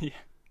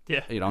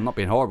 Yeah. I'm not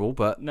being horrible,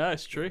 but no,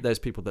 it's true. There's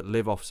people that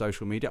live off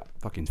social media.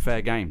 Fucking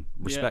fair game.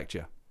 Respect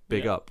you.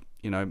 Big up.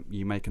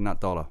 You making that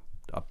dollar.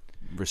 I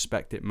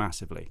respect it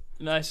massively.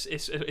 No,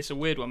 it's a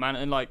weird one, man.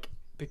 And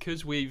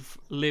because we've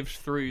lived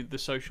through the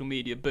social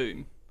media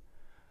boom,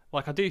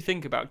 I do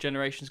think about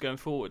generations going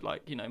forward, my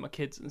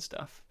kids and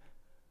stuff.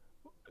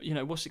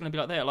 What's it going to be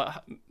like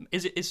there?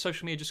 Is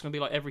social media just going to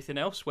be like everything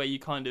else, where you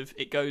kind of,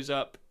 it goes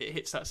up, it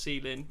hits that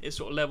ceiling, it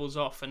sort of levels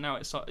off, and now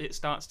it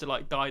starts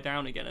to die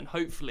down again, and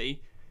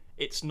hopefully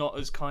it's not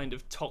as kind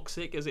of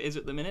toxic as it is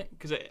at the minute,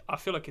 because I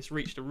feel like it's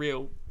reached a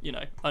real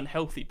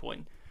unhealthy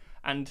point.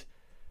 And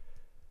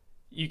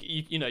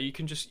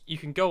you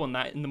can go on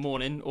that in the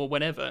morning or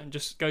whenever and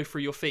just go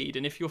through your feed,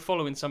 and if you're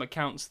following some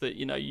accounts that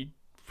you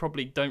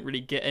probably don't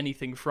really get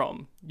anything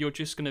from, you're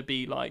just going to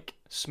be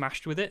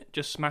smashed with it,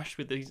 just smashed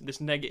with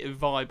this negative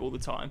vibe all the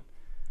time,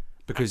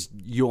 because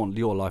your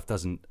life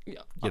doesn't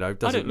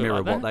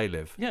mirror what they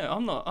live. Yeah,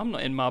 I'm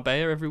not in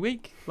Marbella every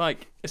week. I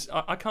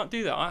can't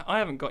do that. I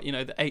haven't got the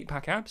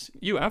 8-pack abs.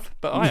 You have,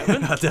 but I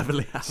haven't. I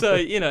definitely have. So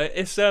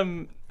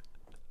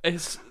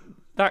it's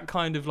that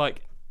kind of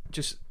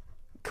just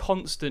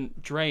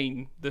constant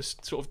drain that's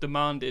sort of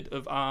demanded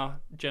of our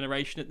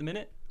generation at the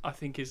minute. I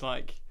think is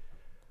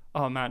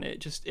oh man,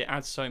 it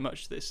adds so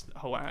much to this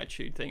whole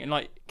attitude thing.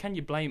 And can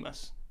you blame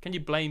us? Can you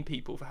blame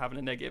people for having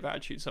a negative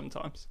attitude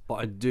sometimes? But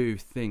I do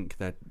think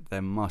that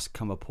there must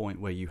come a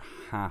point where you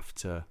have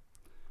to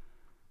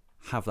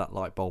have that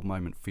light bulb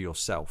moment for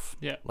yourself.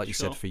 Yeah, like you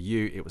said, for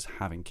you, it was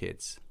having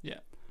kids. Yeah.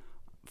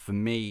 For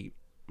me,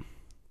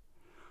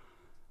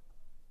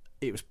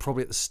 it was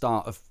probably at the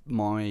start of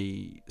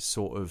my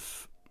sort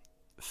of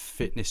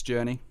fitness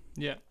journey.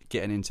 Yeah.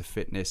 Getting into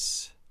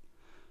fitness.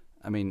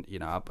 I mean,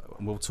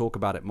 we'll talk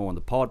about it more on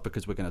the pod,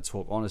 because we're going to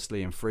talk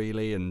honestly and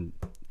freely, and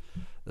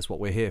that's what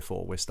we're here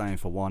for. We're staying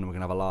for one, and we're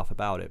going to have a laugh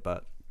about it.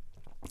 But,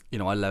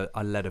 I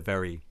led a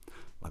very,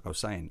 like I was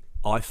saying,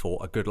 I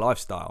thought a good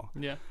lifestyle.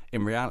 Yeah.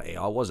 In reality,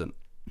 I wasn't.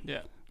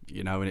 Yeah.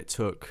 And it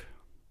took,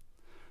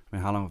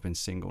 how long have I been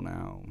single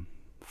now?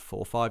 4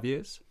 or 5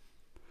 years?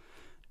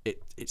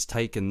 It's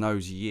taken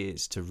those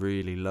years to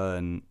really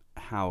learn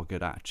how a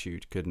good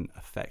attitude could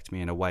affect me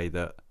in a way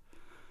that,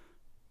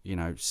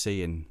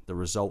 seeing the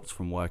results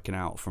from working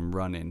out, from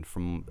running,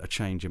 from a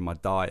change in my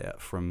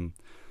diet, from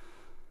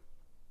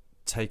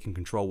taking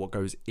control what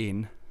goes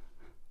in,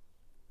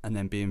 and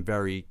then being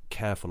very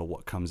careful of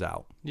what comes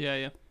out.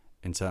 Yeah.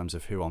 In terms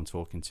of who I'm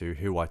talking to,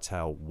 who I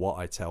tell, what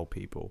I tell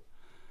people.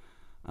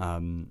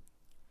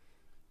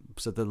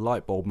 So the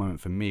light bulb moment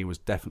for me was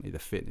definitely the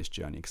fitness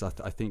journey, because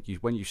I think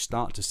when you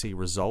start to see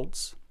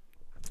results,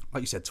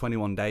 like you said,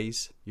 21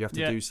 days, you have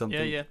to do something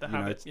to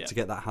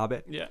get that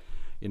habit. Yeah.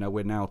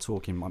 We're now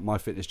talking my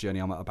fitness journey.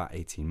 I'm at about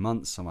 18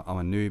 months. I'm a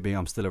newbie.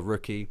 I'm still a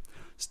rookie.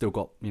 Still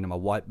got my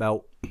white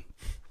belt.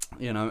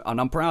 And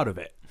I'm proud of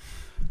it.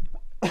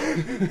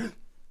 And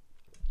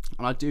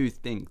I do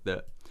think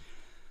that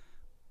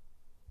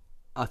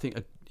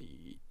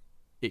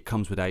it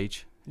comes with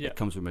age. Yeah. It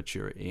comes with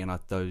maturity, and I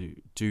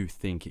do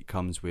think it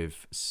comes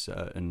with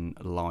certain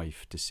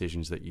life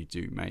decisions that you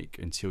do make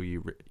until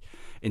you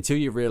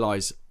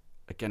realize.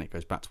 Again, it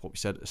goes back to what we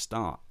said at the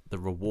start. The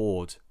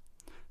reward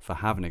for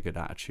having a good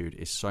attitude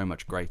is so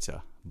much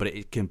greater, but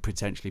it can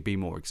potentially be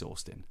more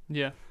exhausting.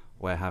 Yeah.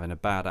 Where having a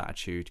bad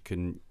attitude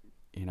can,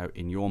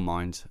 in your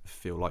mind,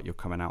 feel like you're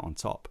coming out on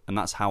top. And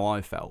that's how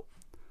I felt,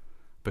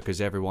 because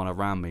everyone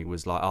around me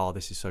was like, oh,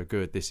 this is so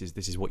good. This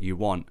is what you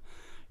want.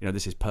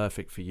 This is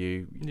perfect for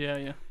you.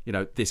 Yeah.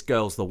 This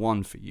girl's the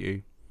one for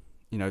you.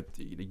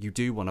 You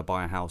do want to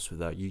buy a house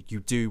with her.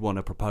 You do want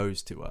to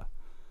propose to her.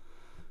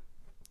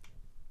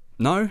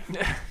 No?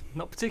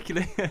 Not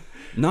particularly.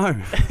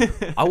 No.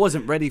 I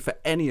wasn't ready for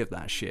any of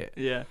that shit.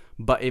 Yeah.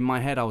 But in my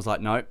head, I was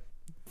like, no,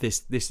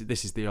 this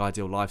is the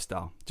ideal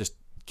lifestyle. Just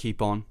keep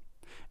on.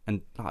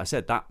 And like I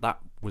said, that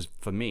was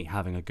for me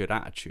having a good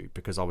attitude,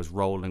 because I was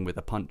rolling with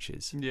the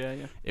punches. Yeah,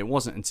 yeah. It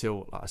wasn't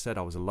until, like I said,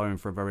 I was alone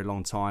for a very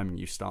long time, and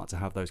you start to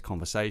have those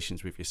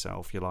conversations with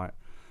yourself. You're like,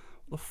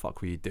 what the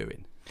fuck were you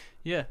doing?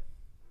 Yeah.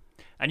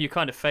 And you're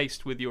kind of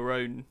faced with your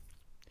own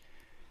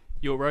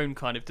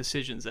kind of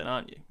decisions then,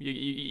 aren't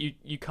you?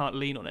 You can't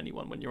lean on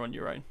anyone when you're on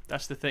your own.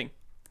 That's the thing.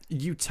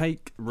 You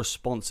take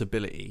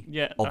responsibility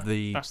of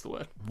that's the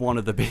word. One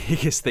of the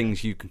biggest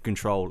things you can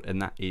control,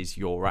 and that is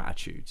your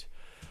attitude.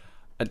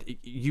 And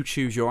you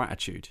choose your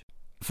attitude.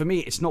 For me,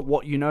 it's not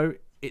what you know,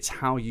 it's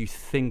how you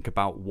think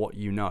about what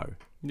you know.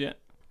 Yeah.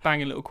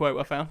 Banging little quote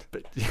I found.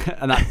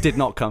 And that did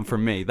not come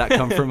from me. That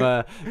come from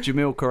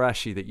Jamil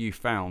Qureshi that you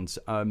found.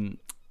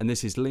 And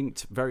this is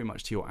linked very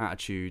much to your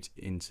attitude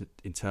in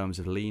terms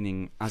of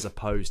leaning, as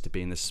opposed to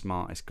being the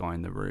smartest guy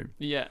in the room.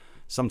 Yeah.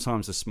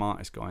 Sometimes the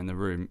smartest guy in the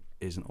room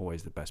isn't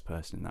always the best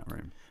person in that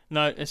room.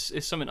 No,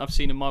 it's something I've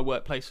seen in my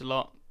workplace a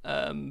lot.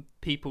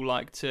 People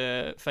like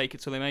to fake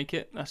it till they make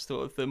it. That's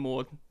sort of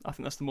I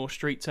think that's the more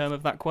street term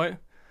of that quote.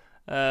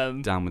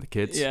 Down with the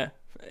kids. Yeah.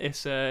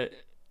 It's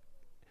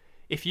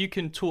if you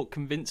can talk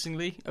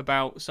convincingly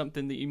about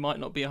something that you might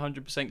not be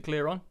 100%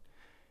 clear on,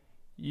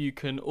 you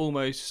can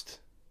almost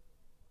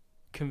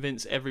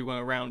convince everyone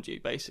around you,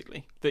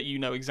 basically, that you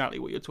know exactly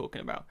what you're talking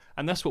about.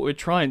 And that's what we're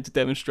trying to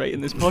demonstrate in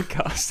this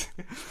podcast.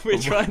 We're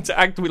trying to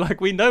act like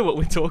we know what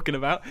we're talking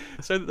about,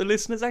 so that the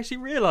listeners actually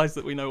realise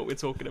that we know what we're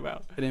talking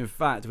about. And in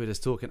fact, we're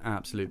just talking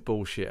absolute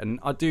bullshit.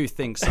 And I do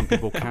think some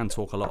people can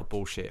talk a lot of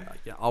bullshit.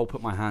 I'll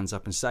put my hands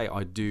up and say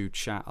I do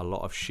chat a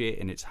lot of shit,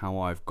 and it's how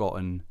I've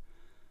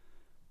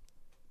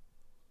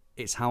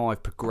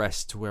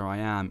progressed to where I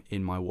am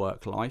in my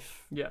work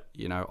life. Yeah.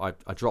 You know,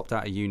 I dropped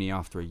out of uni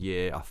after a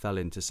year. I fell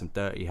into some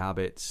dirty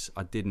habits.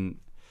 I didn't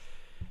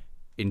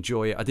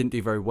enjoy it. I didn't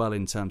do very well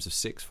in terms of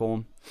sixth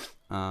form.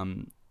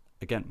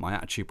 Again, my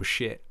attitude was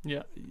shit.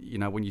 Yeah. You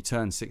know, when you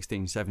turn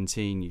 16,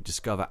 17, you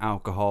discover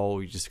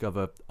alcohol, you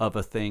discover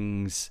other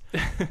things.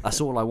 That's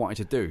all I wanted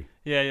to do.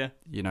 Yeah, yeah.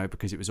 You know,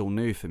 because it was all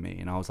new for me.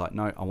 And I was like,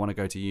 no, I want to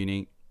go to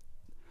uni.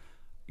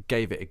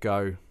 Gave it a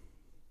go.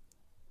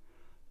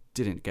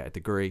 Didn't get a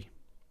degree,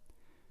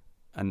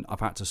 and I've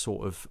had to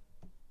sort of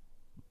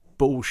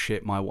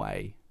bullshit my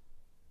way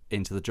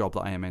into the job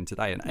that I am in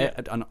today. And, yeah.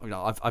 and you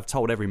know, I've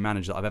told every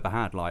manager that I've ever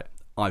had, like,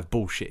 I've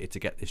bullshitted to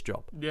get this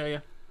job. Yeah,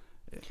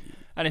 yeah.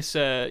 And it's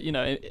you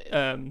know,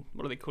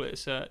 what do they call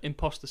it? It's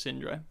imposter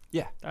syndrome.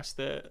 Yeah, that's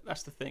the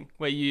thing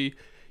where you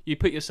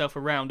put yourself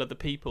around other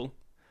people,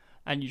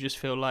 and you just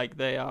feel like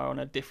they are on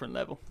a different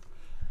level.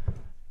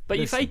 But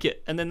you fake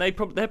it, and then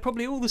they're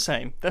probably all the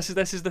same. This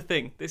is the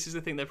thing. This is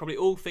the thing. They're probably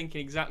all thinking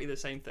exactly the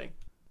same thing.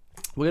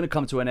 We're going to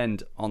come to an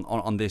end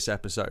on this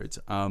episode.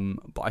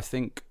 But I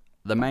think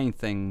the main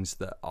things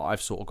that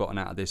I've sort of gotten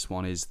out of this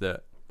one is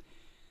that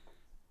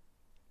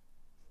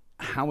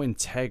how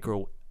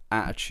integral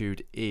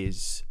attitude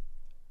is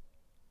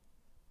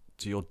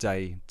to your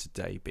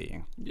day-to-day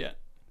being. Yeah.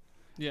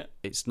 Yeah.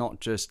 It's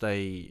not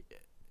a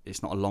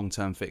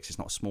long-term fix. It's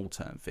not a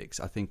small-term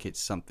fix. I think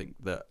it's something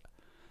that,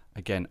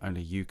 again,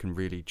 only you can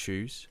really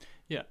choose.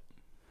 Yeah.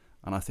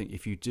 And I think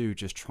if you do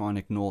just try and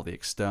ignore the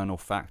external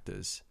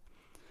factors,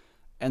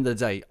 end of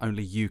the day,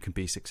 only you can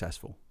be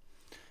successful.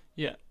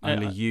 Yeah.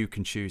 Only you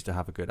can choose to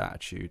have a good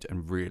attitude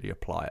and really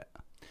apply it.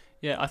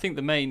 Yeah, I think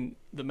the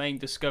main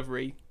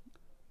discovery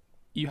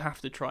you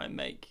have to try and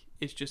make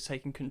is just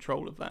taking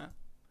control of that.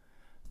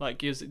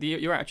 Like,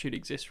 your attitude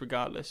exists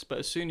regardless, but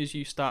as soon as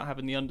you start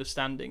having the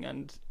understanding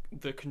and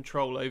the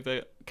control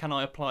over, can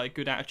I apply a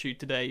good attitude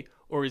today,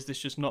 or is this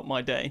just not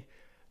my day?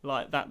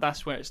 Like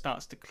that's where it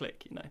starts to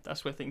click, you know.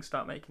 That's where things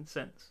start making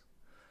sense.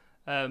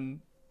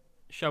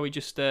 Shall we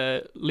just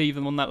leave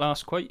them on that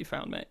last quote you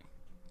found, mate?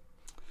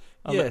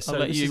 I'll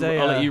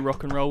let you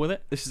rock and roll with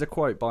it. This is a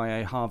quote by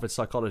a Harvard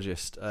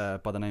psychologist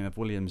by the name of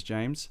Williams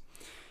James.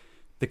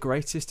 The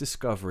greatest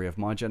discovery of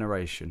my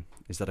generation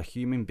is that a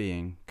human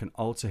being can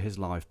alter his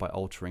life by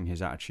altering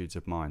his attitudes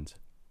of mind.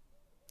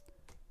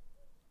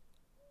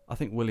 I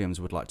think Williams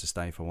would like to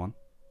stay for one.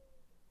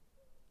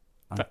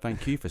 And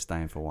thank you for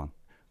staying for one.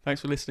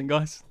 Thanks for listening,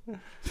 guys.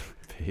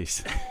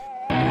 Peace.